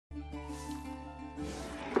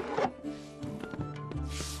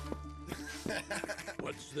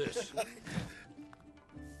this?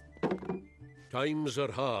 Times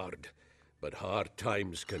are hard, but hard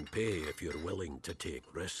times can pay if you're willing to take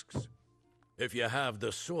risks. If you have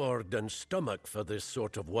the sword and stomach for this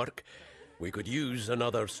sort of work, we could use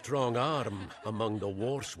another strong arm among the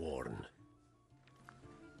warsworn.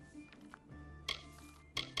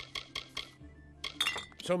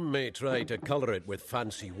 Some may try to color it with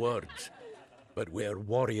fancy words, but we're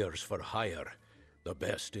warriors for hire, the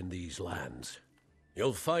best in these lands.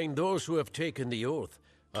 You'll find those who have taken the oath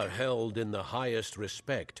are held in the highest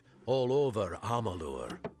respect all over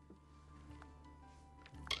Amalur.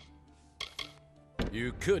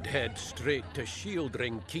 You could head straight to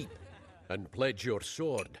Shieldring Keep and pledge your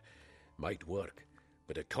sword. Might work,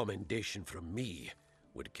 but a commendation from me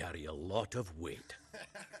would carry a lot of weight.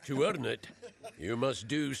 To earn it, you must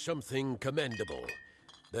do something commendable.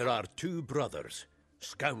 There are two brothers,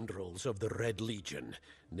 scoundrels of the Red Legion,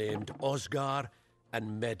 named Osgar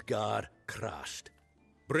and Medgar Krast.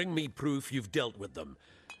 Bring me proof you've dealt with them.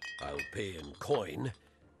 I'll pay in coin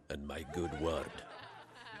and my good word.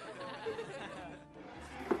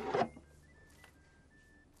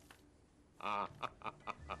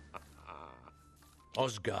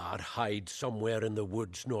 Osgar hides somewhere in the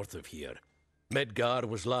woods north of here. Medgar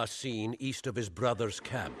was last seen east of his brother's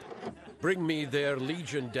camp. Bring me their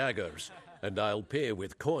Legion daggers, and I'll pay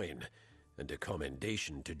with coin, and a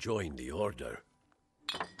commendation to join the order.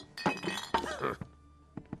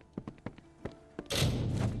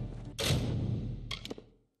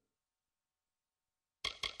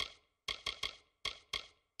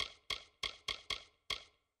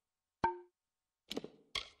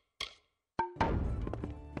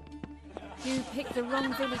 You picked the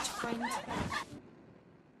wrong village, friend.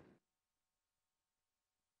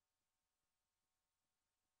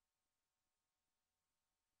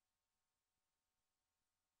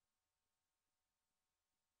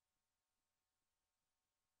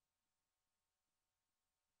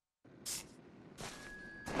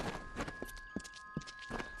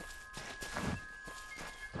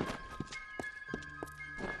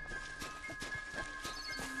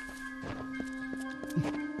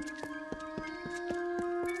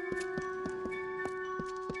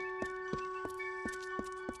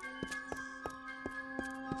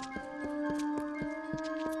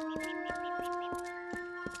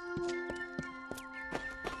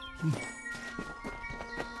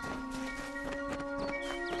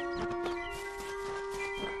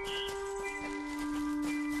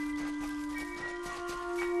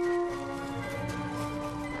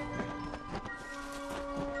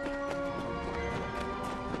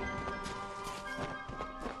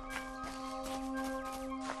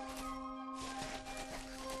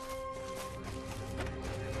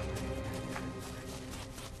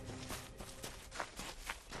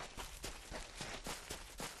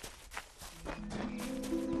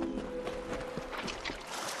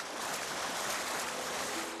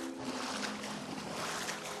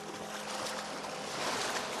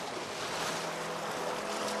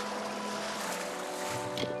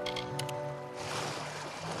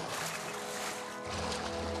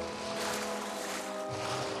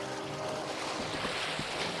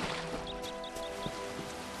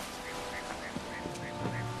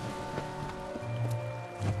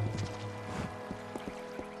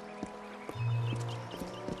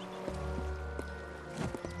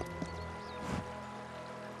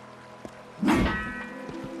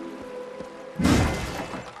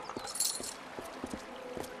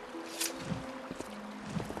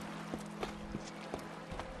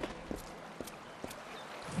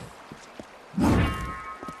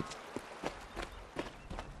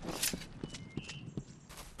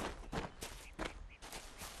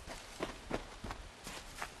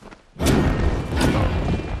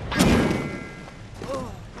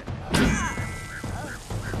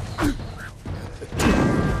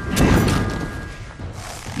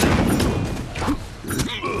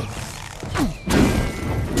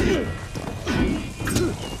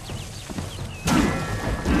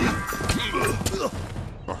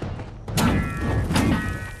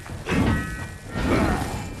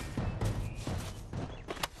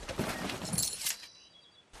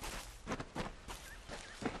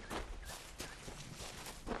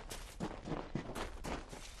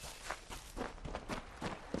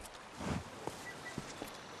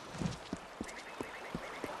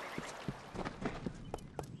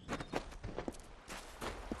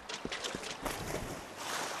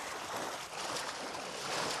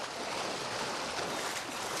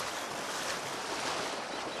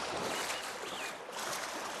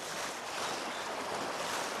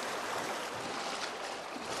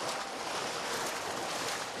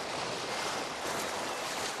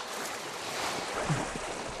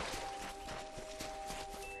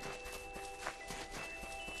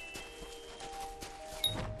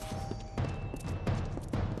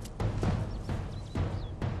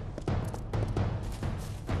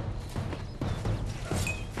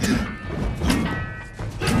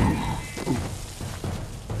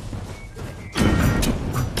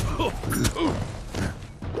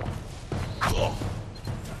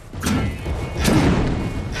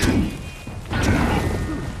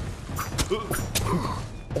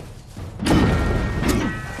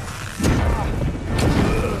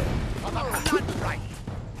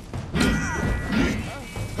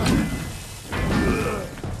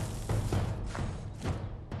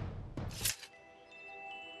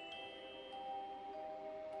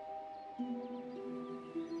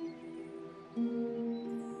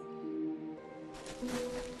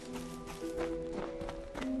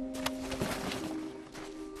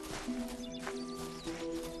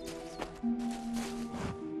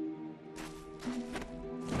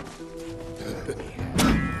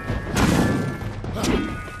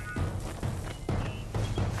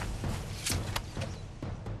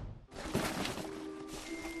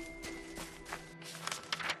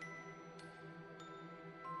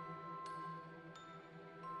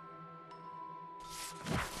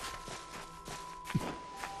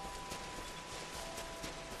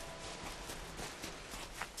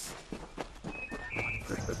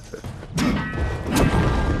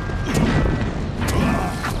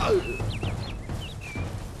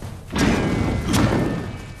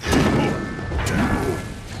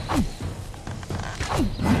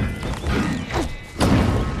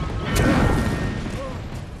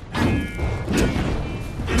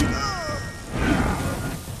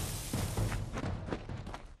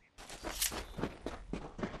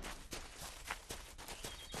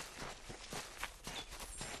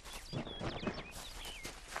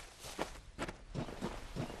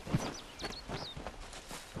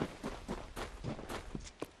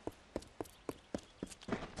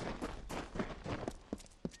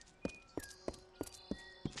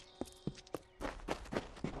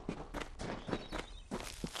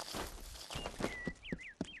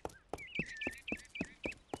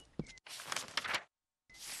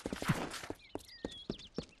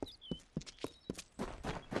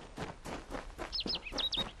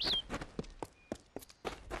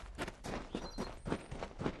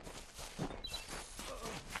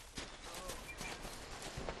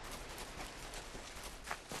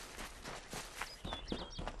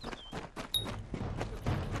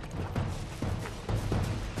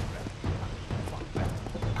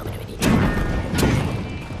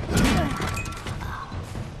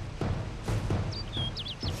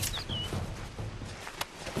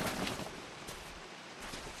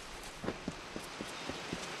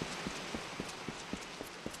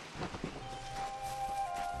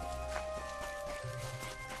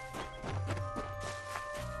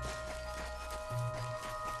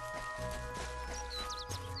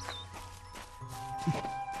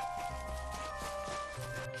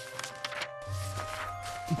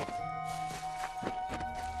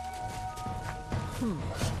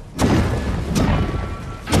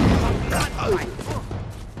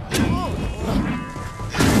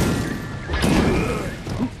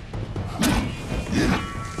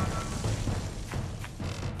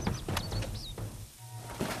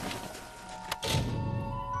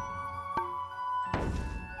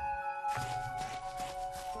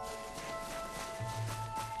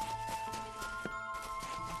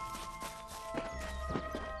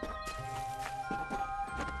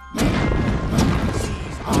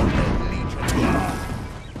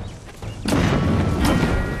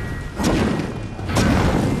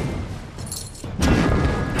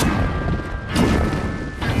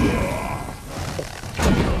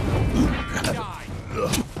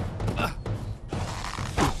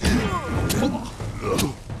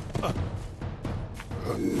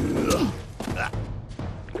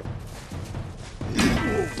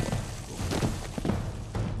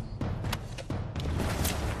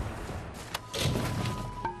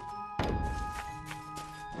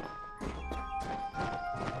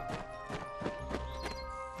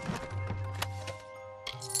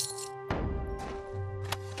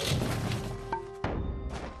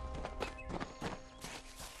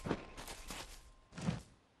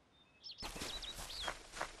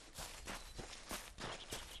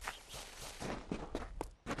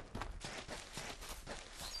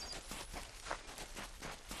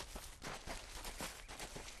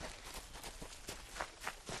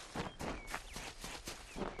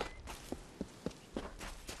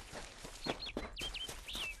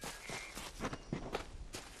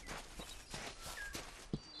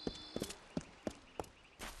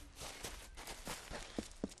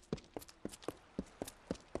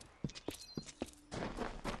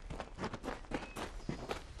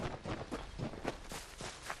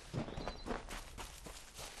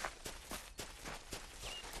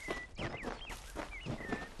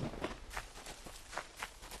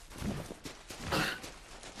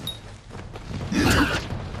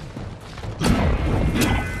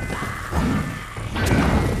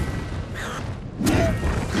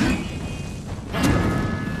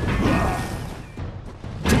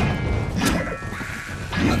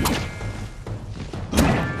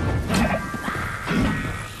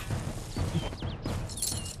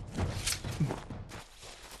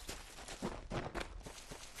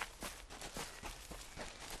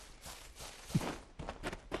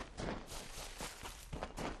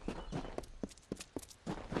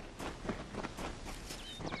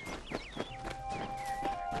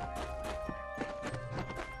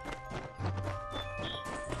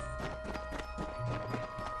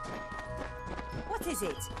 is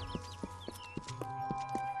it?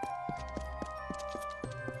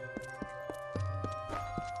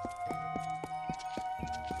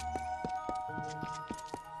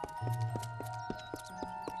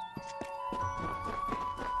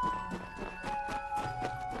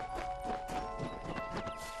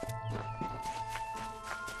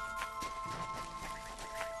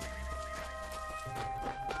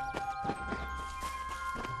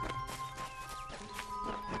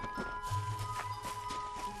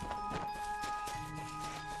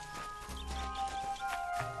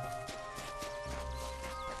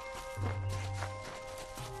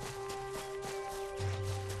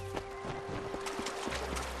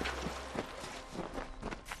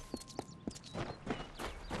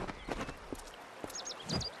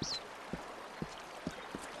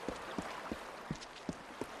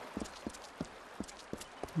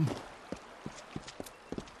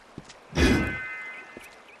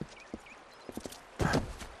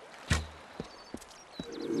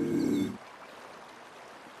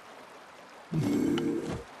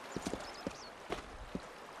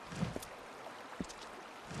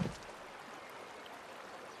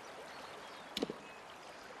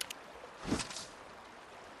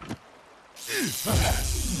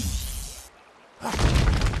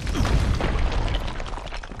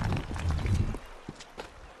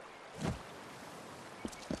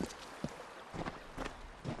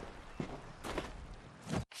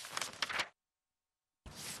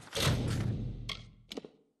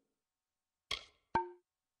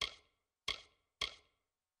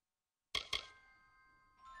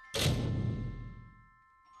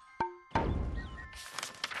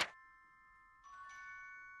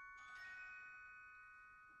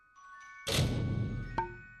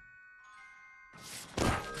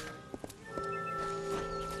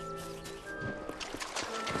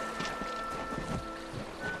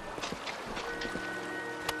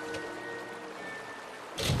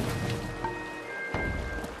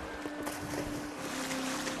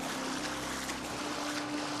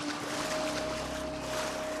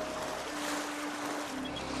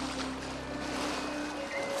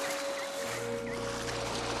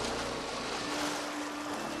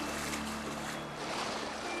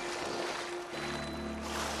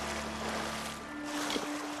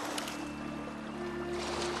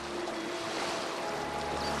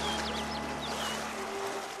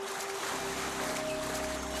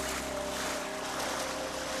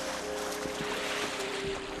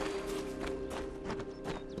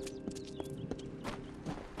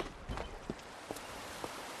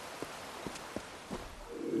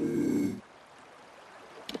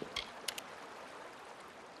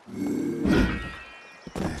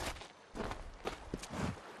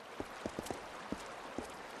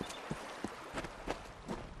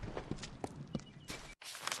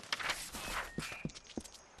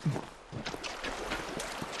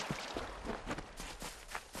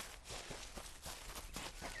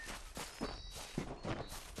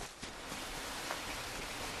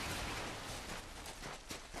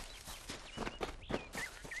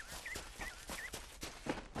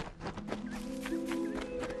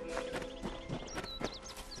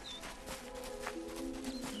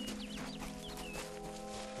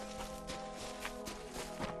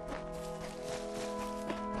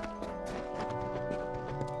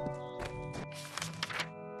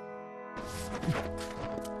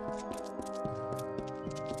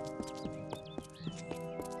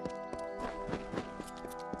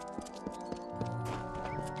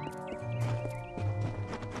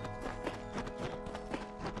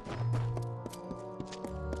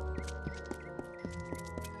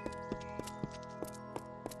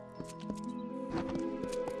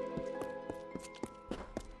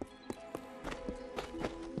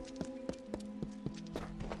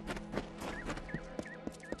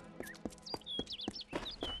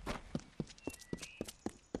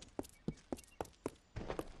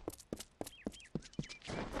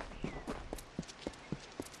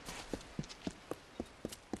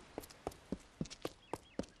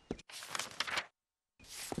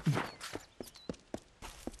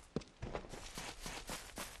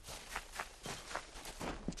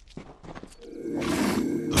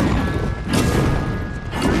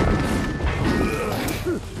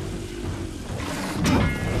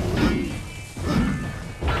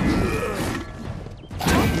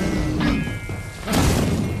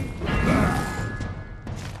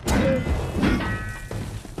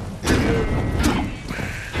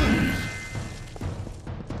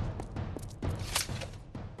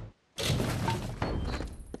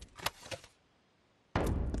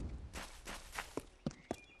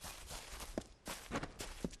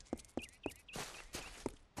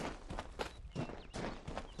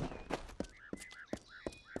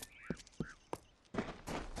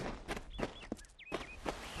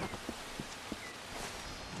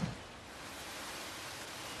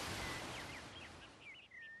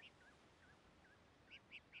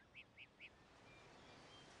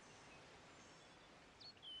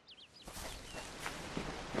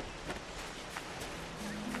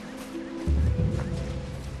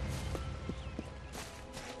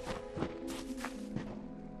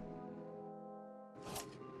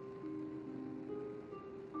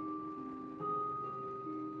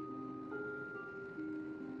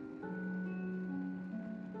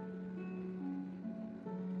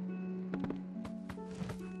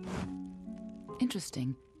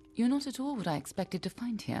 Interesting. You're not at all what I expected to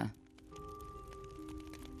find here.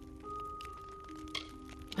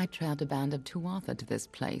 I trailed a band of Tuatha to this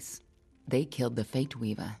place. They killed the Fate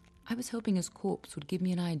Weaver. I was hoping his corpse would give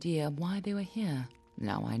me an idea of why they were here.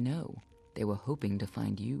 Now I know. They were hoping to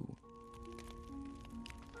find you.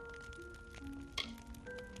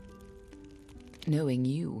 Knowing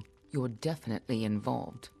you, you're definitely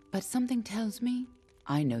involved. But something tells me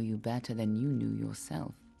I know you better than you knew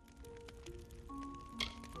yourself.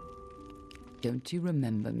 Don't you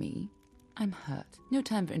remember me? I'm hurt. No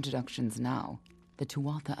time for introductions now. The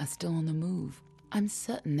Tuatha are still on the move. I'm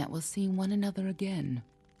certain that we'll see one another again.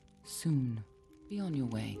 Soon. Be on your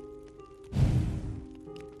way.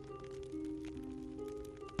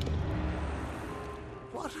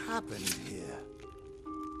 What happened here?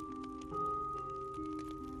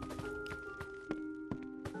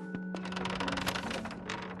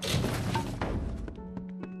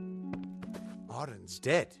 Arden's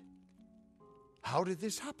dead. How did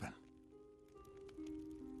this happen?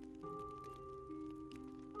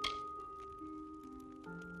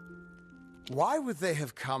 Why would they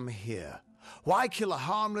have come here? Why kill a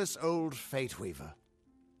harmless old Fate Weaver?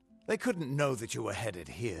 They couldn't know that you were headed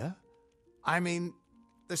here. I mean,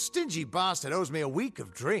 the stingy bastard owes me a week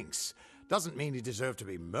of drinks. Doesn't mean he deserved to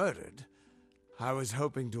be murdered. I was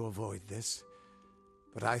hoping to avoid this,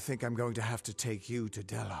 but I think I'm going to have to take you to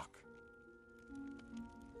Delok.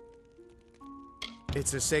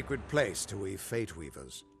 It's a sacred place to we Fate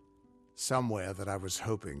Weavers. Somewhere that I was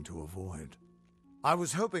hoping to avoid. I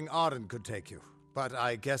was hoping Arden could take you, but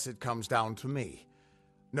I guess it comes down to me.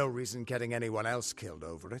 No reason getting anyone else killed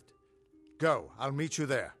over it. Go, I'll meet you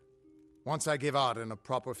there. Once I give Arden a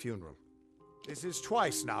proper funeral. This is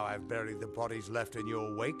twice now I've buried the bodies left in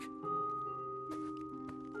your wake.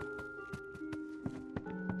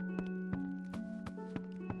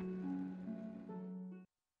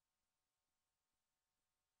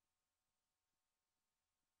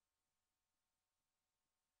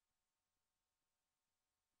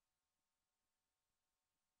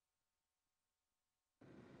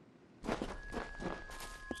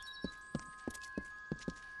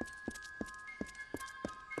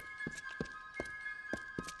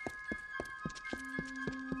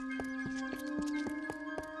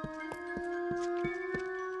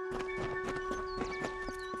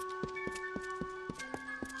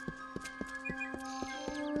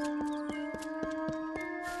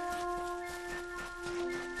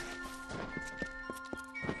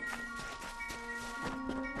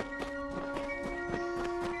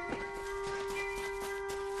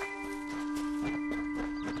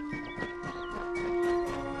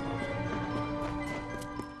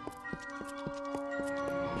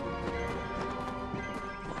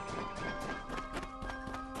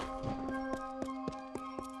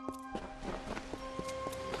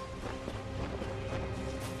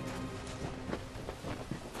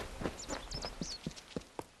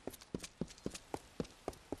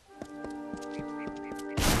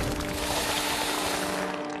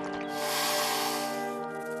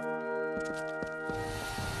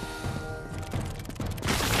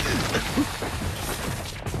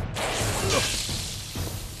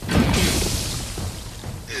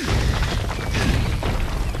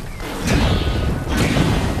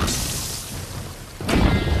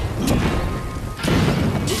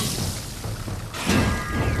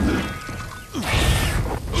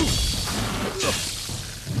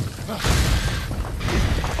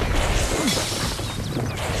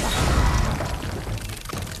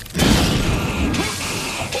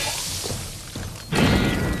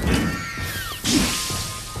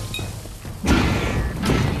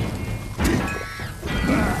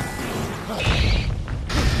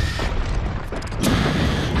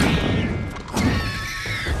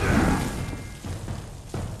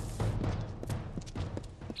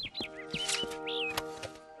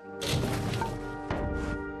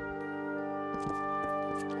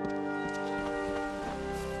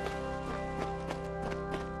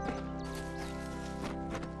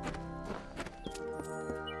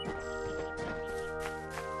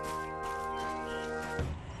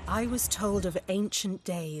 I was told of ancient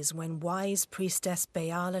days when wise priestess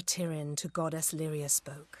Beala Tirin to goddess Lyria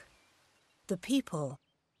spoke. The people,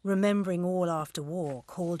 remembering all after war,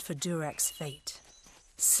 called for Durek's fate.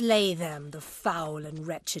 "Slay them, the foul and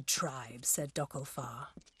wretched tribe," said Dokalfar.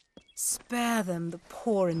 "Spare them, the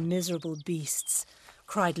poor and miserable beasts,"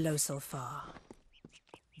 cried Losalfar.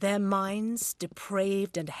 Their minds,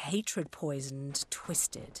 depraved and hatred-poisoned,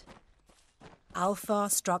 twisted.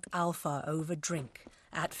 Alfar struck Alfar over drink,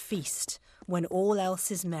 at feast, when all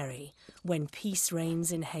else is merry, when peace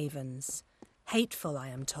reigns in havens. Hateful, I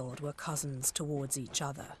am told, were cousins towards each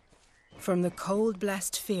other. From the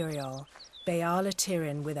cold-blessed Ferial, Beala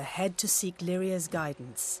Tirin, with a head to seek Lyria's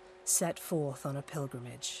guidance, set forth on a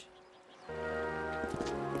pilgrimage.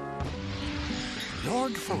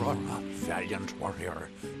 Lord Ferrara, valiant warrior,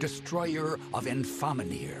 destroyer of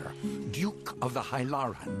Enfaminir, Duke of the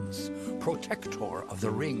Hylarans, protector of the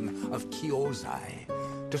Ring of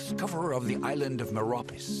Chiozai, discoverer of the island of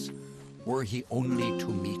Meropis, were he only to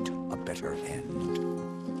meet a better end.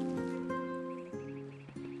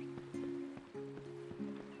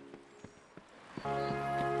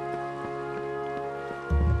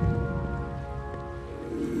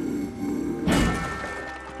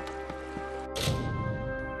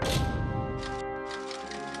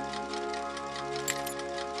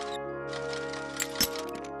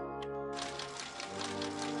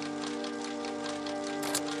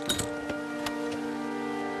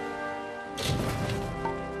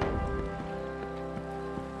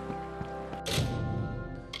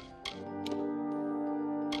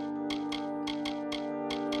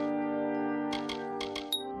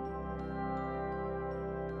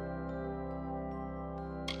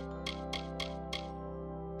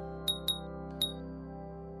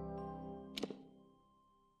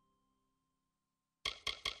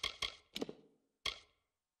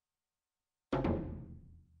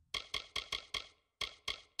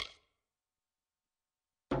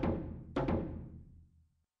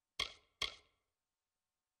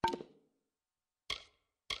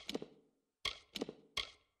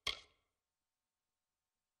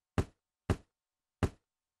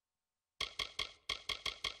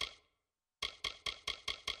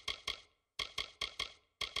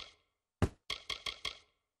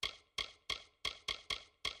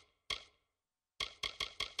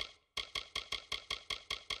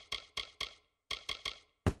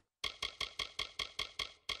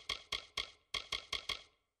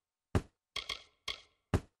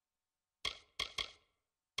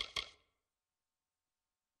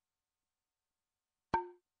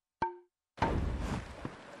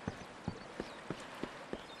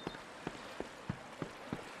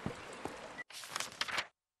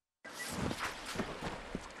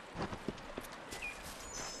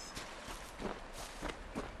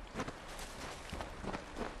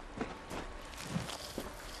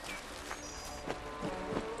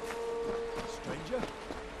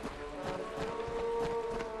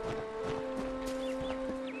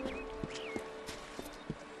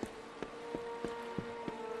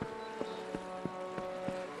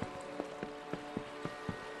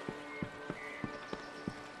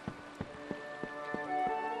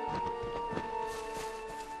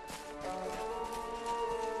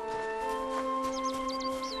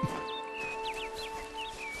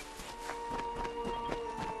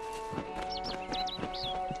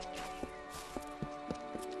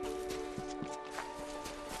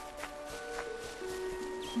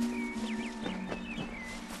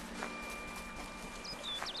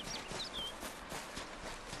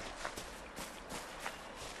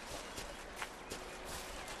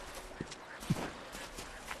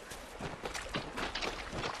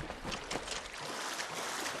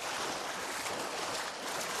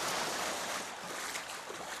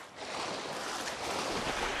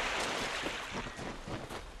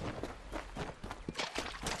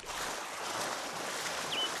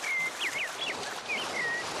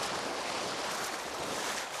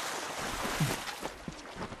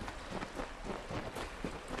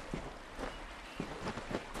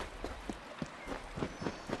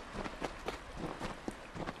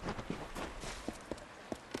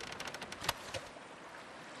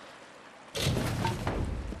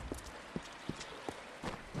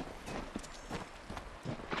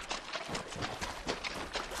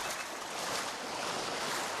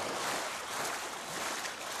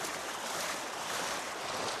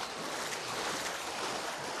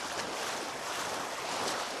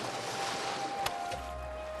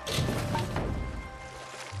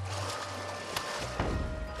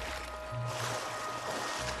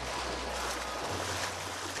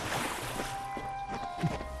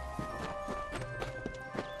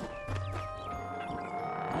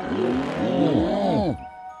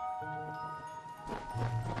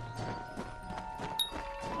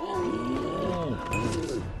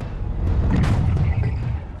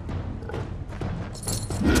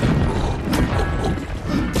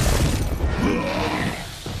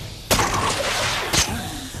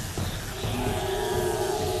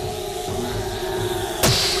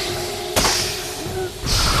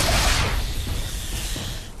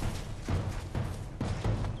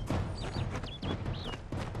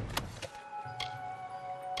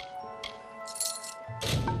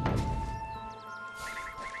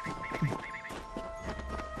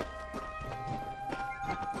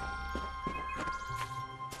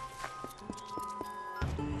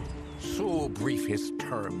 brief his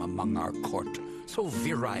term among our court, so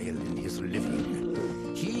virile in his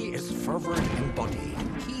living. He is fervor embodied.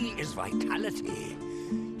 He is vitality.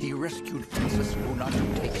 He rescued Princess Luna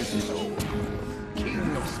to take his soul.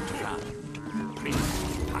 King of Strand, Prince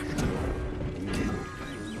of Passion.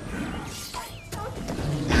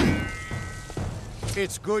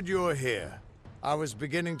 It's good you're here. I was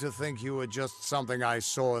beginning to think you were just something I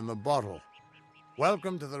saw in the bottle.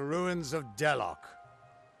 Welcome to the ruins of Delok.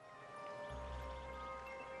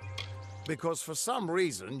 Because for some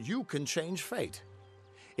reason, you can change fate.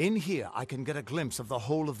 In here, I can get a glimpse of the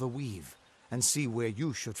whole of the weave and see where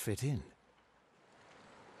you should fit in.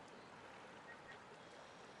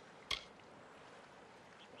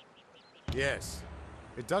 Yes,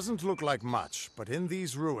 it doesn't look like much, but in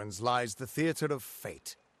these ruins lies the Theater of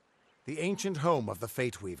Fate, the ancient home of the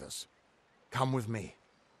Fate Weavers. Come with me.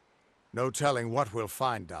 No telling what we'll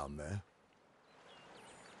find down there.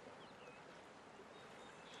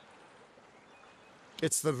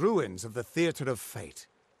 It's the ruins of the Theater of Fate.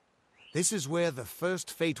 This is where the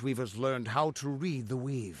first Fate Weavers learned how to read the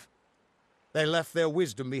weave. They left their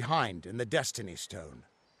wisdom behind in the Destiny Stone.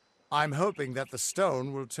 I'm hoping that the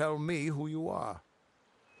stone will tell me who you are.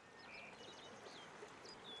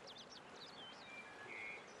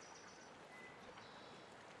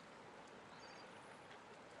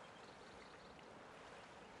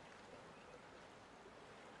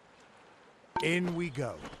 In we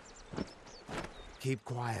go. Keep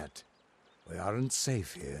quiet. We aren't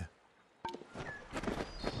safe here.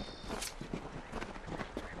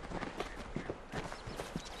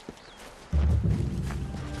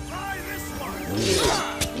 Try this one!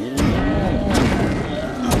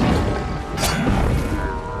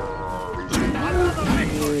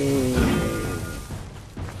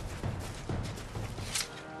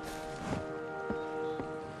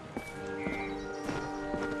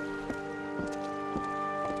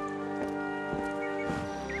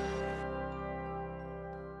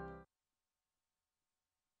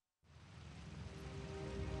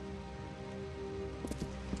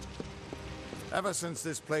 Ever since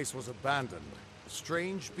this place was abandoned,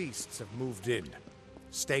 strange beasts have moved in.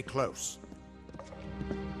 Stay close.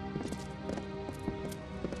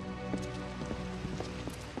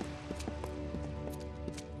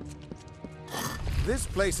 This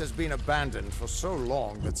place has been abandoned for so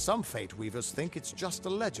long that some Fate Weavers think it's just a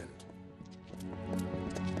legend.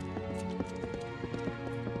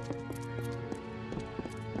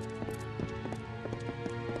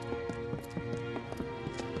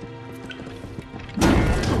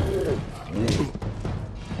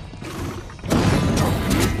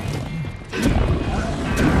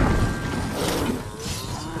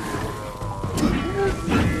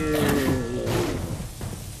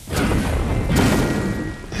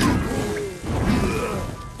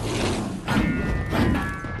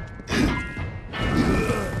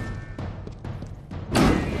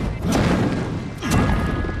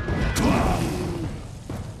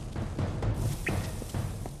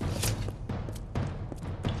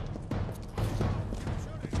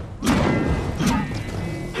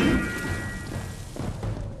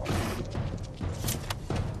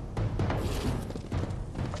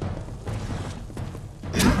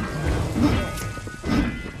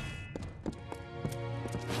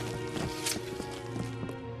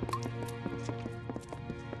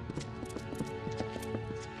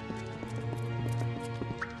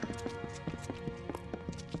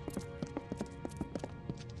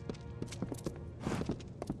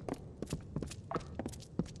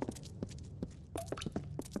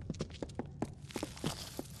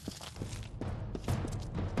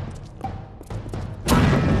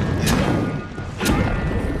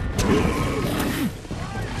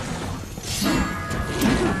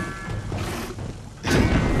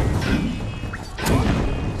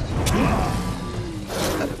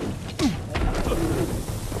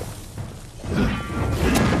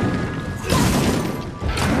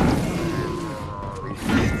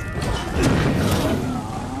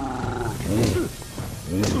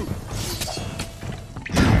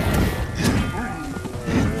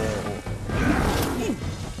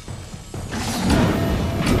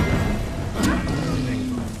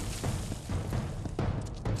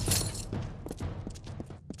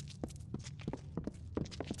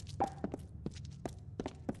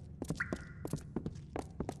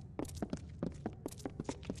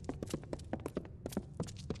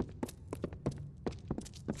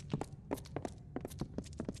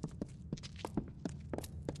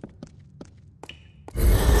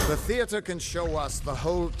 The theater can show us the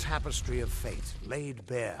whole tapestry of fate, laid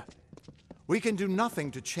bare. We can do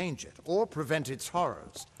nothing to change it, or prevent its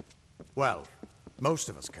horrors. Well, most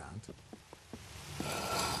of us can't.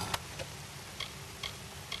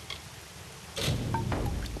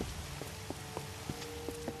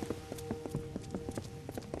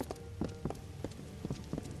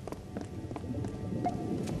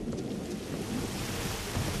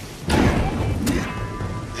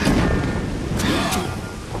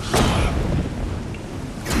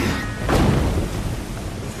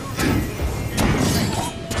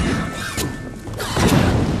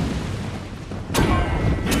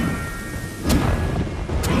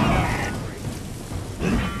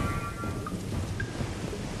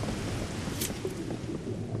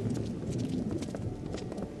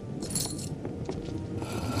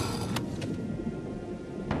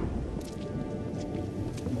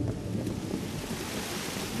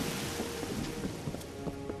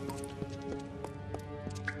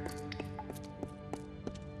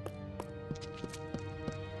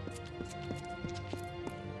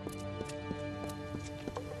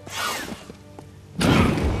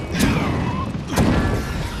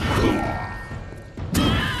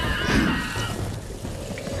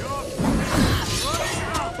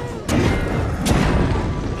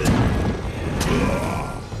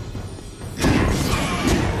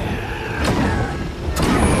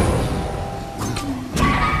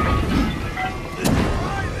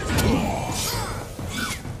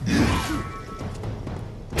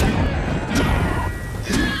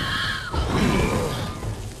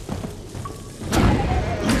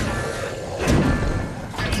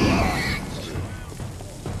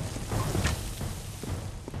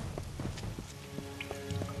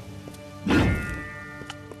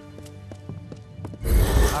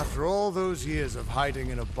 After all those years of hiding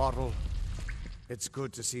in a bottle, it's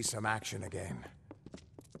good to see some action again.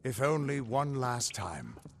 If only one last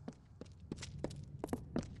time.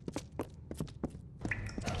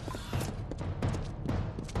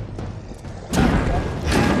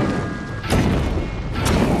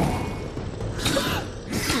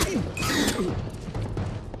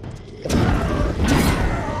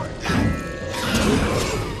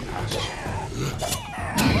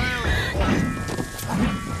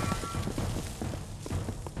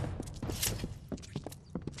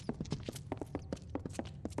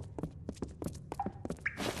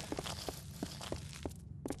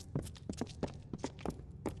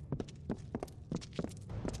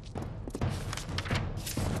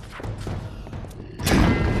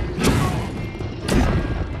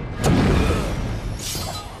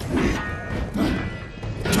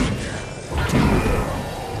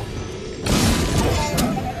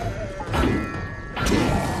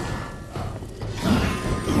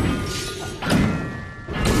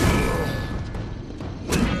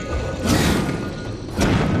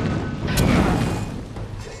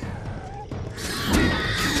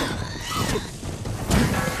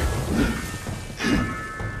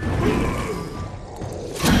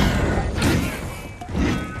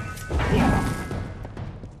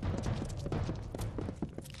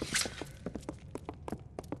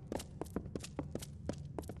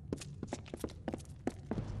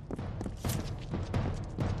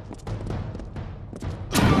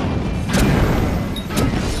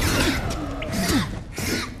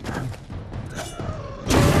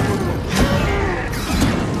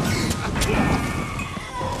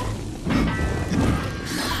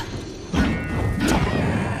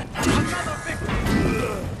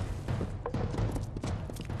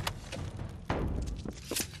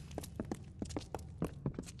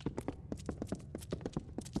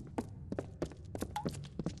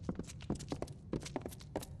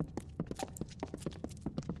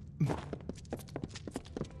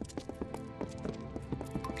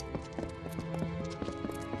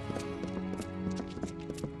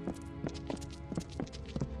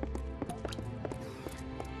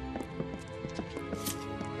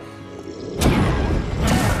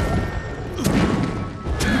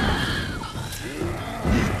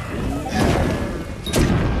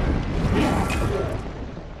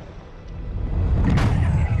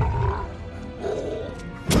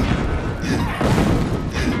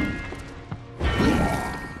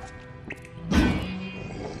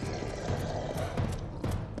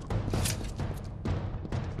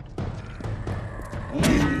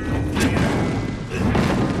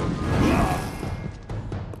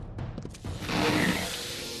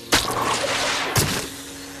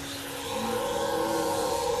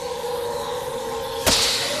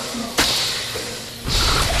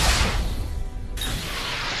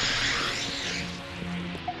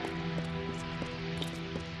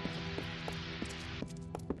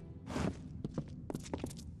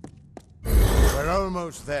 We're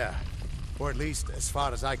almost there. Or at least as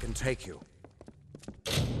far as I can take you.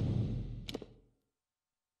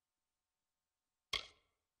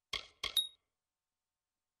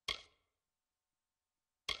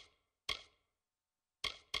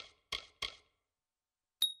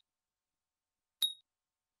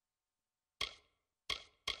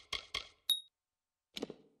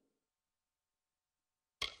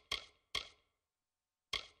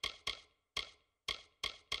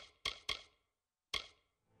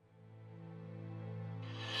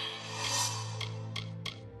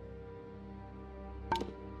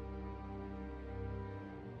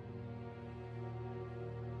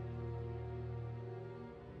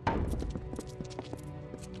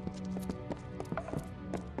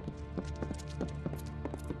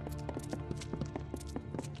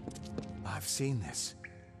 I've seen this.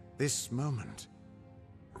 This moment.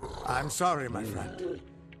 I'm sorry, my friend.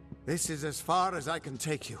 This is as far as I can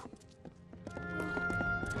take you.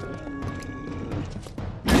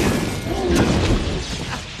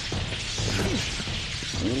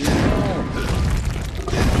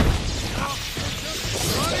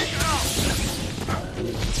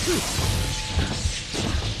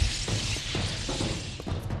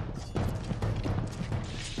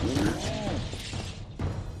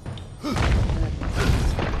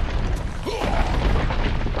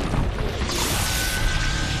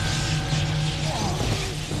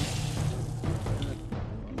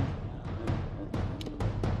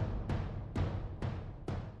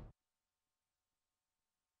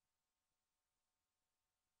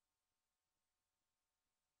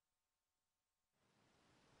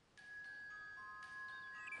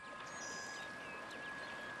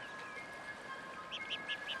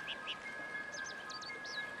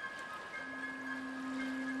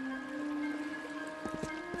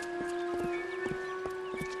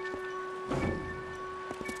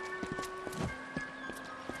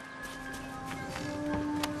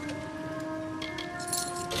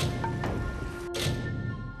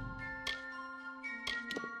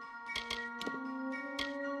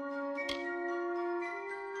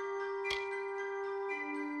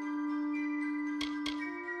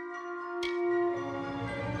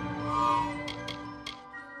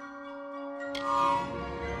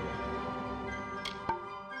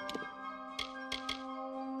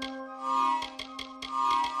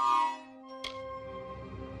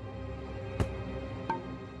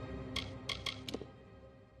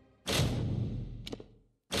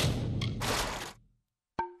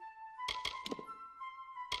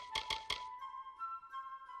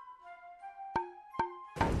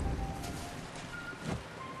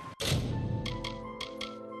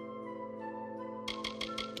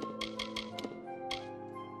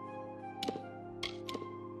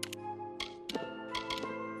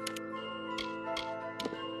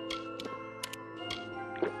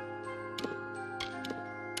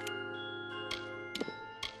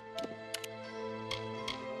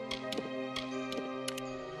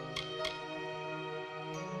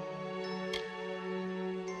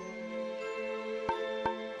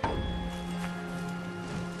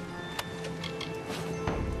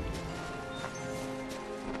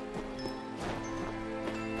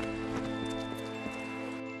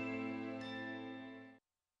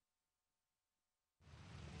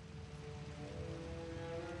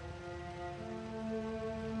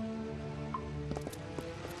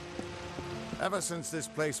 Ever since this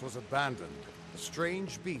place was abandoned,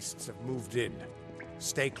 strange beasts have moved in.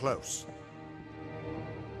 Stay close.